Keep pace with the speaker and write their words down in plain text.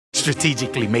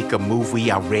Strategically make a move,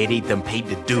 we already done paid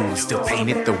the dues. Still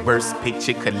painted the worst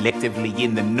picture collectively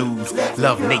in the news.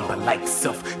 Love neighbor like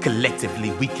self, collectively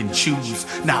we can choose.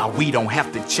 Nah, we don't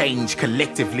have to change,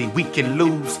 collectively we can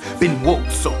lose. Been woke,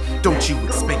 so don't you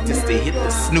expect us to hit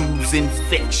the snooze.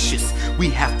 Infectious,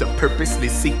 we have to purposely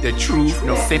seek the truth.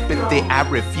 No sympathy, I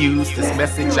refuse, this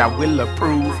message I will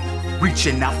approve.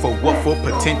 Reaching out for what full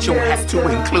potential has to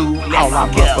include. All I'm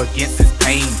up against is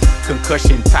pain,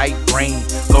 concussion, tight brain,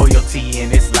 loyalty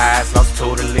in its lies, lost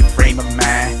totally frame of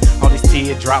mind. All these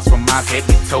teardrops from my head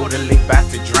be totally about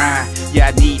to drown. Yeah,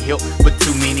 I need help, but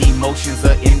too many emotions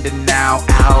are in denial.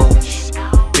 Ouch,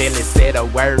 barely said a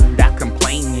word, I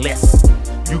complain less.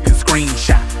 You can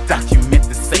screenshot, document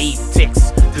the saved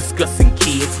text. Discussing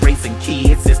kids, raising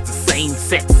kids, it's the same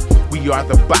sex. We are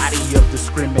the body of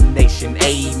discrimination.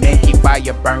 Amen. Keep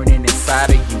fire burning inside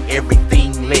of you,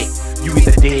 everything lit. You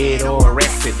either dead or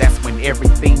arrested, that's when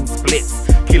everything splits.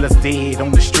 Killers dead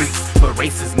on the streets, but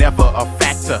race is never a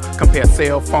factor. Compare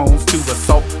cell phones to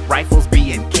assault rifles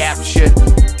being captured.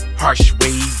 Harsh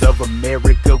ways of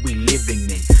America we living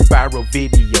in. Viral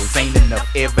videos, ain't enough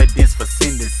evidence for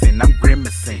sentencing. I'm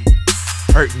grimacing,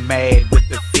 hurting mad with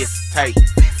the fist tight.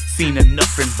 Seen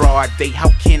enough in broad day, how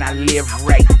can I live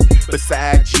right?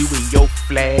 Besides you and your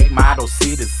flag model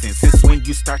citizens. Since when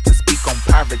you start to speak on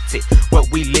poverty, what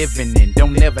we living in?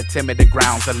 Don't ever tell me the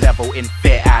ground's a level and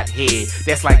fair out here.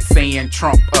 That's like saying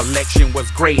Trump election was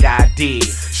great idea.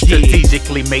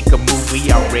 Strategically make a move,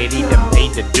 we already done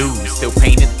paid the dues. Still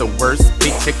painted the worst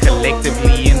picture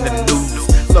collectively in the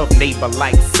news. Love neighbor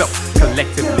like self,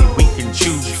 collectively we can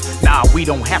choose. Nah, we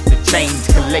don't have to change,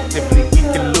 collectively we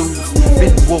can lose.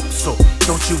 Been woke, so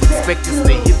don't you expect us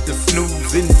to hit the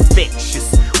snooze.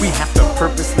 Infectious, we have to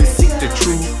purposely seek the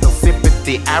truth. No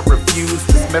sympathy, I refuse,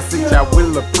 this message I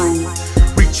will approve.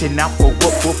 Reaching out for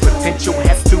what full potential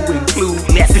has to include.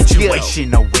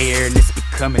 Situation awareness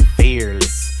becoming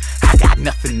fearless. I got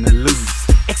nothing to lose.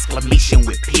 Exclamation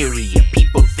with period.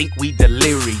 People think we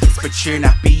delirious, but you're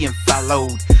not being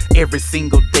followed. Every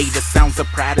single day the sounds of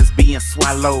pride is being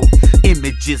swallowed.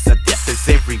 Images of death is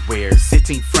everywhere,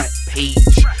 sitting front page.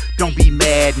 Don't be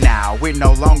mad now, we're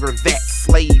no longer that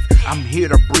slave. I'm here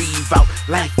to breathe out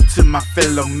life to my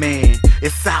fellow man.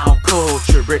 It's our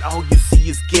culture, but all you see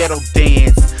is ghetto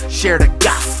dance. Share the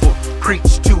gospel,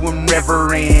 preach to him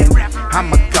reverend.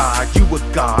 I'm a god, you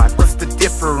a god, what's the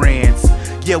difference?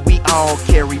 Yeah, we all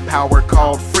carry power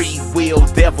called free will.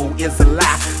 Devil is a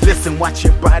lie. Listen, watch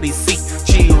your body seek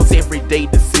chills. Everyday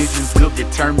decisions will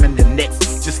determine the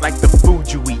next. Just like the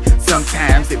food you eat,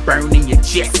 sometimes it burn in your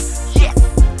chest. Yes,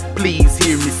 please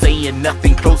hear me saying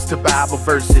nothing close to Bible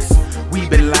verses. We've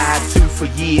been lied to for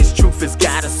years, truth has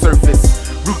gotta surface.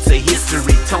 Roots of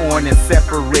history torn and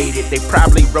separated. They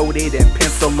probably wrote it in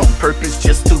pencil on purpose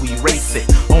just to erase it.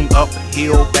 On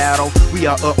uphill battle, we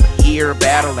are up here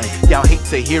battling. Y'all hate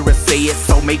to hear us say it,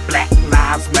 so make Black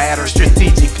Lives Matter.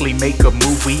 Strategically make a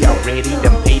move, we already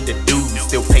done paid the dues.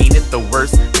 Still painted the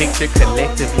worst picture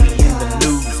collectively in the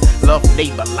news. Love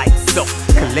neighbor like self,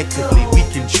 collectively we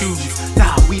can choose.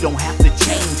 Nah, we don't have to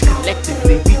change,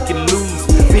 collectively we can lose.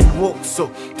 Been woke,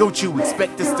 so don't you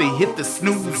expect us to hit the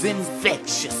snooze.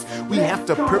 Infectious, we have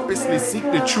to purposely seek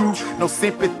the truth. No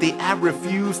sympathy, I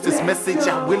refuse, this message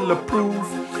I will approve.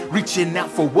 Reaching out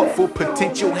for what full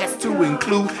potential has to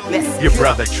include. Your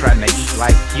brother trying to eat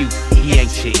like you, he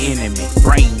ain't your enemy.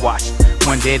 Brainwashed,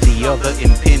 one day the other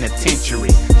in penitentiary.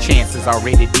 Chances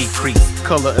already decreased,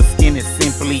 color of skin is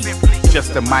simply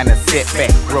just a minor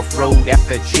setback. Rough road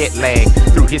after jet lag.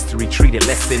 Through history treated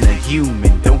less than a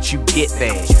human, don't you get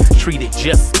that? Treat it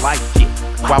just like it.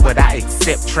 Why would I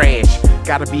accept trash?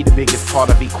 Gotta be the biggest part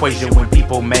of equation when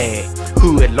people mad.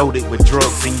 Hood loaded with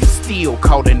drugs and you still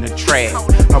caught in the trap.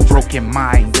 A broken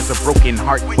mind is a broken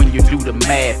heart when you do the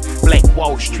math. Black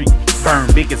Wall Street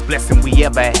burn, biggest blessing we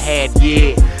ever had.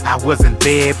 Yeah, I wasn't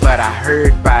there but I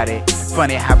heard about it.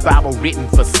 Funny how Bible written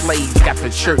for slaves got the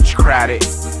church crowded.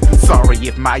 Sorry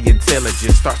if my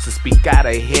intelligence starts to speak out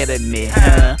ahead of me,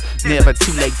 huh? Never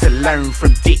too late to learn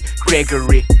from Dick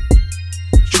Gregory.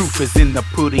 Truth is in the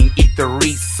pudding, eat the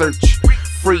research.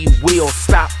 Free will,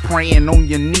 stop praying on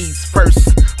your knees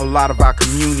first. A lot of our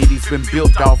communities been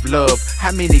built off love.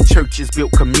 How many churches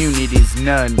built communities?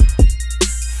 None.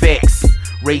 Facts,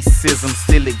 racism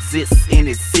still exists and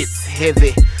it sits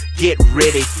heavy. Get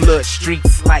ready, flood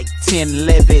streets like 10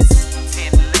 levees.